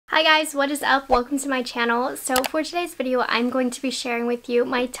Hi guys, what is up? Welcome to my channel. So for today's video, I'm going to be sharing with you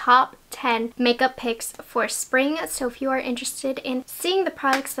my top 10 makeup picks for spring. So if you are interested in seeing the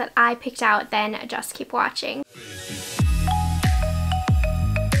products that I picked out, then just keep watching.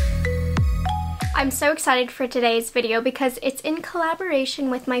 I'm so excited for today's video because it's in collaboration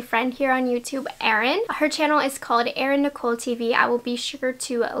with my friend here on YouTube, Erin. Her channel is called Erin Nicole TV. I will be sure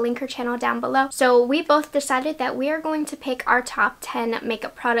to link her channel down below. So we both decided that we are going to pick our top 10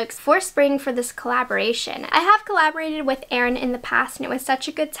 makeup products for spring for this collaboration. I have collaborated with Erin in the past and it was such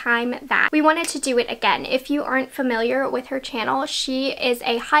a good time that we wanted to do it again. If you aren't familiar with her channel, she is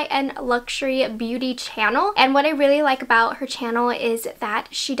a high-end luxury beauty channel, and what I really like about her channel is that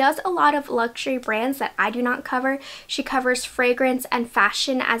she does a lot of luxury brands that I do not cover. She covers fragrance and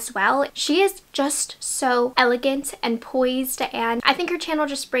fashion as well. She is just so elegant and poised, and I think her channel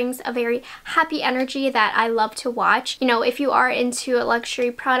just brings a very happy energy that I love to watch. You know, if you are into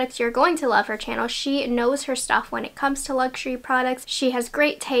luxury products, you're going to love her channel. She knows her stuff when it comes to luxury products. She has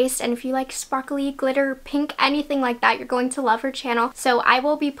great taste, and if you like sparkly, glitter, pink, anything like that, you're going to love her channel. So I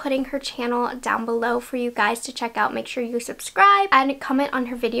will be putting her channel down below for you guys to check out. Make sure you subscribe and comment on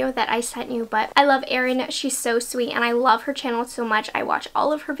her video that I sent you. But I love Erin. She's so sweet and I love her channel so much. I watch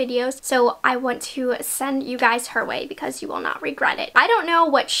all of her videos, so I want to send you guys her way because you will not regret it. I don't know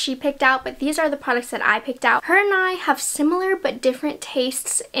what she picked out, but these are the products that I picked out. Her and I have similar but different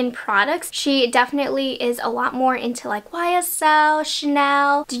tastes in products. She definitely is a lot more into like YSL,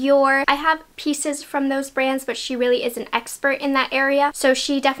 Chanel, Dior. I have pieces from those brands, but she really is an expert in that area, so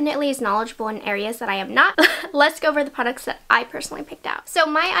she definitely is knowledgeable in areas that I am not. Let's go over the products that I personally picked out. So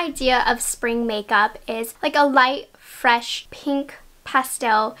my idea of spring makeup is like a light, fresh pink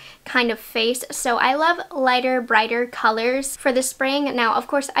pastel kind of face. So I love lighter, brighter colors for the spring. Now, of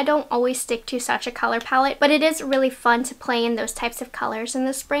course, I don't always stick to such a color palette, but it is really fun to play in those types of colors in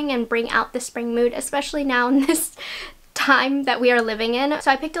the spring and bring out the spring mood, especially now in this time that we are living in.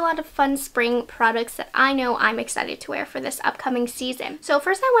 So I picked a lot of fun spring products that I know I'm excited to wear for this upcoming season. So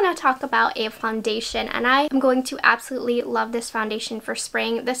first I want to talk about a foundation, and I am going to absolutely love this foundation for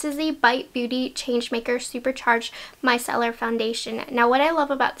spring. This is the Bite Beauty Changemaker Supercharged Micellar Foundation. Now what I love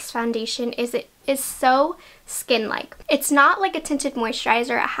about this foundation is it is so skin-like. It's not like a tinted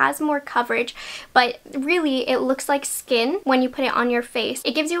moisturizer. It has more coverage, but really it looks like skin when you put it on your face.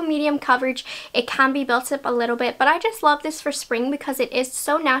 It gives you a medium coverage. It can be built up a little bit, but I just love this for spring because it is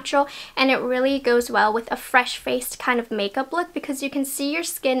so natural and it really goes well with a fresh-faced kind of makeup look because you can see your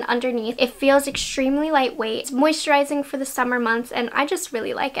skin underneath. It feels extremely lightweight. It's moisturizing for the summer months, and I just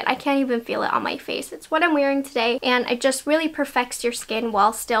really like it. I can't even feel it on my face. It's what I'm wearing today, and it just really perfects your skin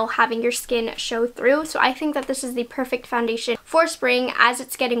while still having your skin show through. So I think that this is the perfect foundation for spring. As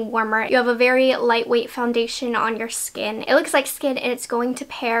it's getting warmer, you have a very lightweight foundation on your skin. It looks like skin, and it's going to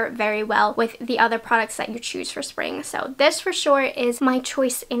pair very well with the other products that you choose for spring. So this for sure is my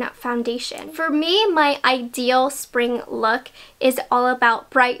choice in foundation. For me, my ideal spring look is all about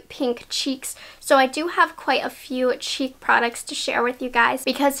bright pink cheeks. So I do have quite a few cheek products to share with you guys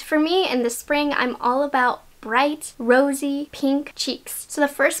because for me in the spring, I'm all about bright, rosy, pink cheeks. So the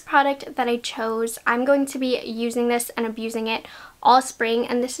first product that I chose, I'm going to be using this and abusing it all spring,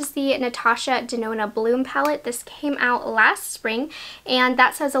 and this is the Natasha Denona Bloom palette. This came out last spring, and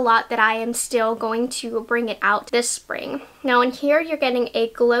that says a lot that I am still going to bring it out this spring. Now in here you're getting a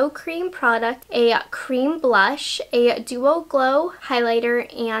glow cream product, a cream blush, a duo glow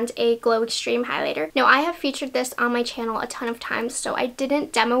highlighter, and a glow extreme highlighter. Now I have featured this on my channel a ton of times, so I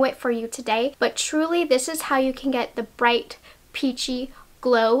didn't demo it for you today, but truly this is how you can get the bright, peachy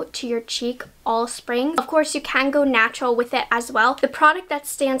glow to your cheek all spring. Of course, you can go natural with it as well. The product that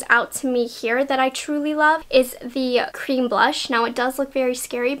stands out to me here that I truly love is the cream blush. Now it does look very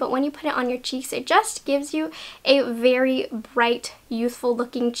scary, but when you put it on your cheeks, it just gives you a very bright, youthful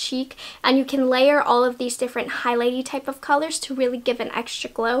looking cheek, and you can layer all of these different highlighty type of colors to really give an extra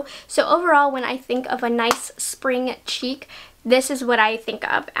glow. So overall, when I think of a nice spring cheek, this is what I think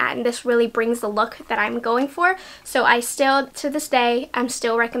of, and this really brings the look that I'm going for. So I still, to this day, I'm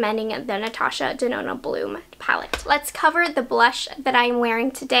still recommending the Natasha Denona Bloom palette. Let's cover the blush that I'm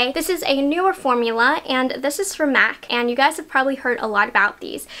wearing today. This is a newer formula, and this is from MAC, and you guys have probably heard a lot about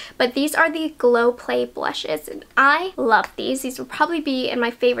these, but these are the Glow Play blushes, and I love these. These will probably be in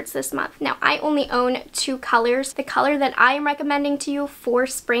my favorites this month. Now, I only own 2 colors. The color that I am recommending to you for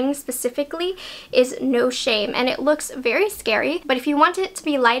spring specifically is No Shame, and it looks very scary scary. But if you want it to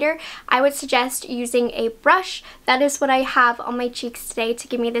be lighter, I would suggest using a brush. That is what I have on my cheeks today to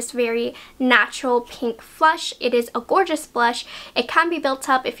give me this very natural pink flush. It is a gorgeous blush. It can be built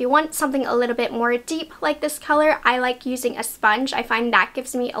up. If you want something a little bit more deep like this color, I like using a sponge. I find that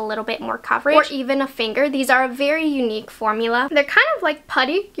gives me a little bit more coverage, or even a finger. These are a very unique formula. They're kind of like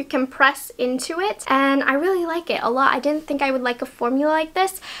putty. You can press into it, and I really like it a lot. I didn't think I would like a formula like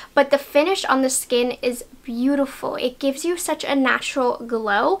this, but the finish on the skin is beautiful. It gives you such a natural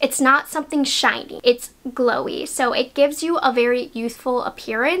glow. It's not something shiny, it's glowy, so it gives you a very youthful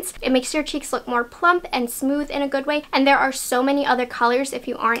appearance. It makes your cheeks look more plump and smooth in a good way, and there are so many other colors if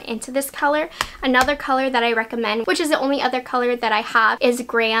you aren't into this color. Another color that I recommend, which is the only other color that I have, is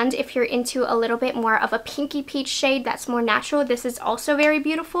Grand. If you're into a little bit more of a pinky peach shade that's more natural, this is also very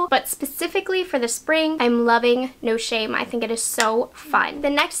beautiful. But specifically for the spring, I'm loving No Shame. I think it is so fun. The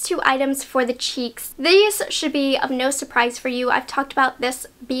next two items for the cheeks, these should be of no surprise for you. I've talked about this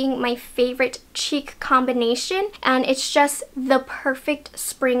being my favorite cheek combination, and it's just the perfect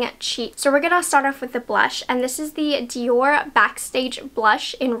spring cheek. So we're gonna start off with the blush, and this is the Dior Backstage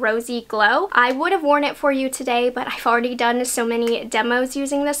Blush in Rosy Glow. I would have worn it for you today, but I've already done so many demos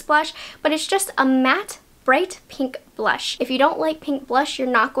using this blush, but it's just a matte bright pink blush. If you don't like pink blush, you're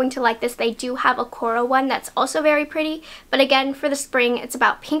not going to like this. They do have a coral one that's also very pretty, but again, for the spring, it's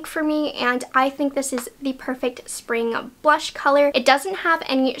about pink for me, and I think this is the perfect spring blush color. It doesn't have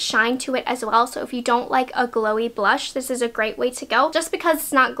any shine to it as well, so if you don't like a glowy blush, this is a great way to go. Just because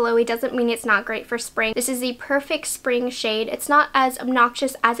it's not glowy doesn't mean it's not great for spring. This is the perfect spring shade. It's not as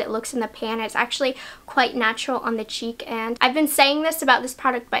obnoxious as it looks in the pan. It's actually quite natural on the cheek, and I've been saying this about this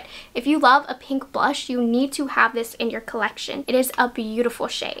product, but if you love a pink blush, you need to have this in your collection. It is a beautiful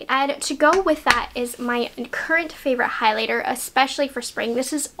shade. And to go with that is my current favorite highlighter, especially for spring.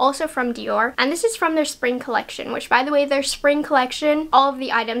 This is also from Dior, and this is from their spring collection, which, by the way, their spring collection, all of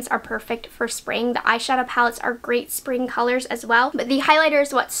the items are perfect for spring. The eyeshadow palettes are great spring colors as well, but the highlighter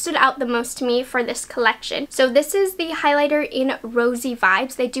is what stood out the most to me for this collection. So this is the highlighter in Rosy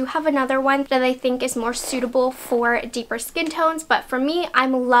Vibes. They do have another one that I think is more suitable for deeper skin tones, but for me,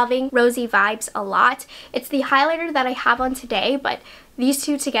 I'm loving Rosy Vibes a lot. It's the highlighter that I have on today, but these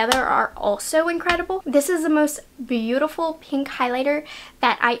two together are also incredible. This is the most beautiful pink highlighter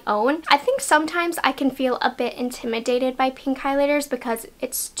that I own. I think sometimes I can feel a bit intimidated by pink highlighters because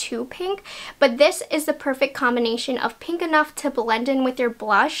it's too pink, but this is the perfect combination of pink enough to blend in with your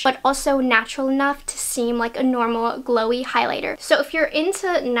blush, but also natural enough to seem like a normal glowy highlighter. So if you're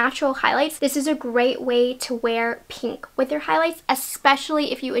into natural highlights, this is a great way to wear pink with your highlights,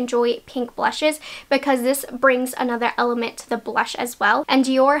 especially if you enjoy pink blushes, because this brings another element to the blush as well. And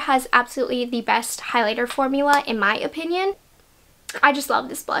Dior has absolutely the best highlighter formula in my opinion. I just love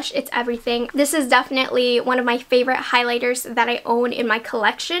this blush. It's everything. This is definitely one of my favorite highlighters that I own in my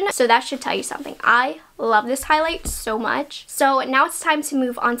collection, so that should tell you something. I love this highlight so much. So now it's time to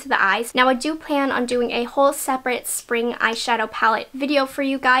move on to the eyes. Now I do plan on doing a whole separate spring eyeshadow palette video for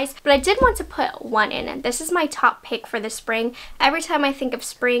you guys, but I did want to put one in, and this is my top pick for the spring. Every time I think of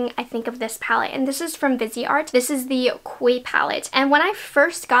spring, I think of this palette, and this is from viseart. This is the Koi palette, and when I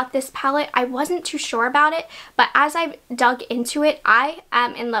first got this palette, I wasn't too sure about it, but as I've dug into it, I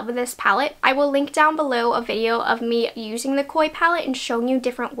am in love with this palette. I will link down below a video of me using the Koi palette and showing you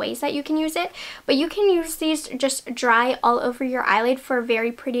different ways that you can use it, but you can use these just dry all over your eyelid for a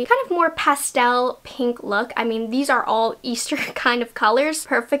very pretty, kind of more pastel pink look. I mean, these are all Easter kind of colors,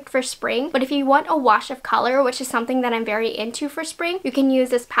 perfect for spring, but if you want a wash of color, which is something that I'm very into for spring, you can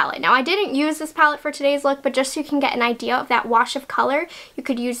use this palette. Now, I didn't use this palette for today's look, but just so you can get an idea of that wash of color, you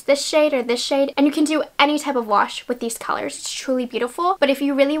could use this shade or this shade, and you can do any type of wash with these colors. It's truly beautiful, but if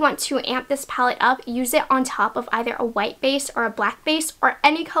you really want to amp this palette up, use it on top of either a white base or a black base or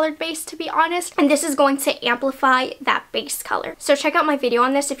any colored base, to be honest, and this is going to amplify that base color. So check out my video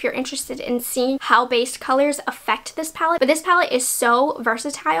on this if you're interested in seeing how base colors affect this palette. But this palette is so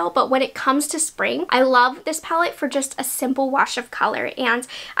versatile, but when it comes to spring, I love this palette for just a simple wash of color, and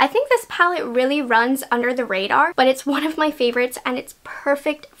I think this palette really runs under the radar, but it's one of my favorites and it's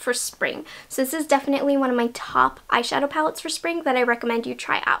perfect for spring. So this is definitely one of my top eyeshadow palettes for spring that I recommend you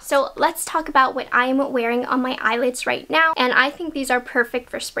try out. So let's talk about what I'm wearing on my eyelids right now, and I think these are perfect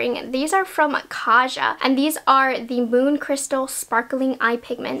for spring. These are from collab. Raja, and these are the Moon Crystal Sparkling Eye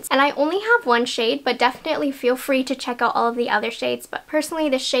Pigments. And I only have one shade, but definitely feel free to check out all of the other shades. But personally,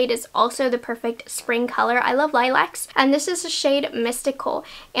 this shade is also the perfect spring color. I love lilacs, and this is the shade Mystical,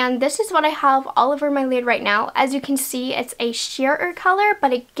 and this is what I have all over my lid right now. As you can see, it's a sheerer color,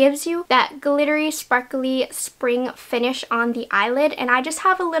 but it gives you that glittery, sparkly spring finish on the eyelid. And I just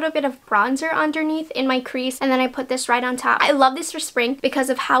have a little bit of bronzer underneath in my crease, and then I put this right on top. I love this for spring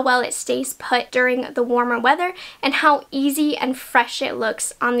because of how well it stays put during the warmer weather and how easy and fresh it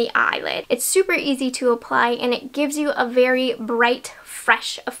looks on the eyelid. It's super easy to apply, and it gives you a very bright,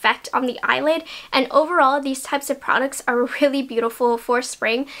 fresh effect on the eyelid. And overall, these types of products are really beautiful for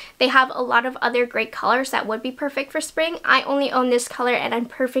spring. They have a lot of other great colors that would be perfect for spring. I only own this color, and I'm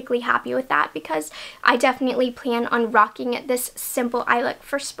perfectly happy with that because I definitely plan on rocking this simple eye look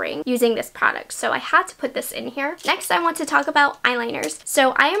for spring using this product. So I had to put this in here. Next, I want to talk about eyeliners.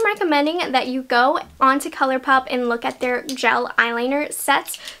 So I am recommending that you go onto ColourPop and look at their gel eyeliner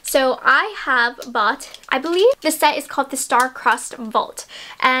sets. So I have bought, I believe the set is called the Star-Crossed Vault,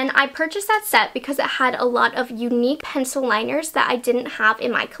 and I purchased that set because it had a lot of unique pencil liners that I didn't have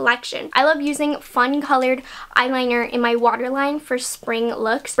in my collection. I love using fun colored eyeliner in my waterline for spring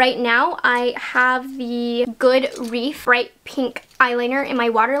looks. Right now I have the Good Reef Bright Pink eyeliner in my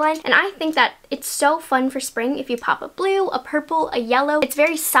waterline, and I think that it's so fun for spring if you pop a blue, a purple, a yellow. It's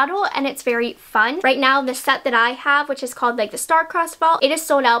very subtle and it's very fun. Right now, the set that I have, which is called like the Star-Crossed Vault, it is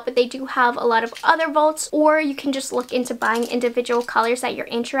sold out, but they do have a lot of other vaults, or you can just look into buying individual colors that you're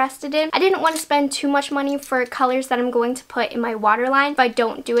interested in. I didn't want to spend too much money for colors that I'm going to put in my waterline if I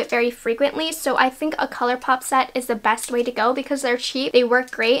don't do it very frequently, so I think a ColourPop set is the best way to go because they're cheap, they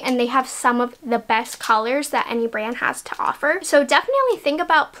work great, and they have some of the best colors that any brand has to offer. So definitely think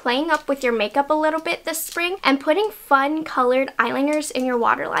about playing up with your makeup a little bit this spring and putting fun colored eyeliners in your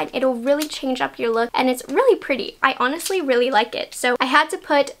waterline. It'll really change up your look, and it's really pretty. I honestly really like it. So I had to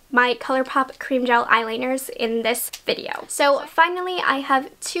put my ColourPop cream gel eyeliners in this video. So finally, I have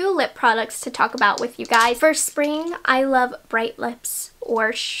two lip products to talk about with you guys. For spring, I love bright lips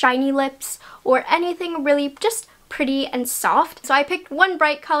or shiny lips or anything really just pretty and soft. So I picked one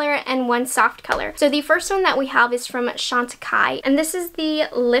bright color and one soft color. So the first one that we have is from Chantecaille, and this is the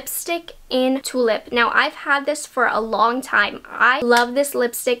lipstick in Tulip. Now, I've had this for a long time. I love this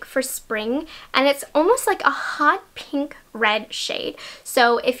lipstick for spring, and it's almost like a hot pink red shade.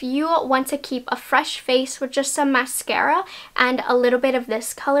 So if you want to keep a fresh face with just some mascara and a little bit of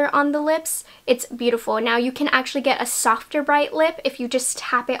this color on the lips, it's beautiful. Now, you can actually get a softer bright lip if you just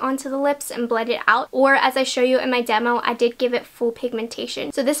tap it onto the lips and blend it out, or as I show you in my demo, I did give it full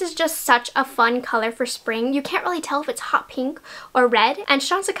pigmentation. So this is just such a fun color for spring. You can't really tell if it's hot pink or red, and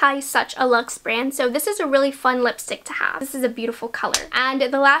Chantecaille is such a luxe brand, so this is a really fun lipstick to have. This is a beautiful color. And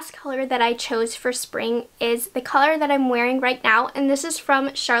the last color that I chose for spring is the color that I'm wearing right now, and this is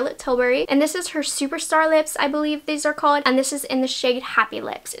from Charlotte Tilbury, and this is her Superstar Lips, I believe these are called, and this is in the shade Happy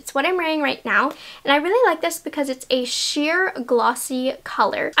Lips. It's what I'm wearing right now, and I really like this because it's a sheer glossy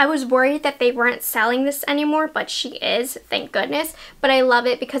color. I was worried that they weren't selling this anymore, but she is, thank goodness. But I love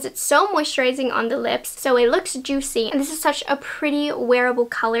it because it's so moisturizing on the lips, so it looks juicy, and this is such a pretty wearable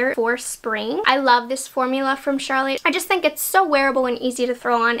color for spring. I love this formula from Charlotte. I just think it's so wearable and easy to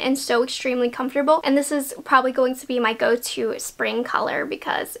throw on and so extremely comfortable, and this is probably going to be my go-to spring color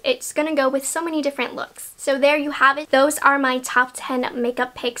because it's gonna go with so many different looks. So there you have it. Those are my top 10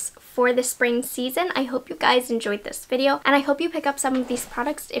 makeup picks for the spring season. I hope you guys enjoyed this video, and I hope you pick up some of these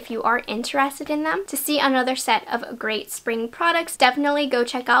products if you are interested in them. To see another set of great spring products, definitely go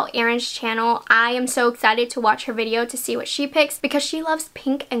check out Erin's channel. I am so excited to watch her video to see what she picks because she loves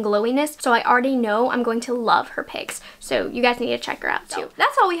pink and glowiness, so I already know I'm going to love her picks. So you guys need to check her out too.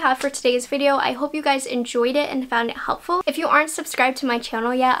 That's all we have for today's video. I hope you guys enjoyed it and found it helpful. If you aren't subscribed to my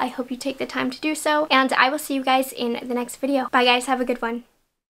channel yet, I hope you take the time to do so, and I will see you guys in the next video. Bye guys, have a good one.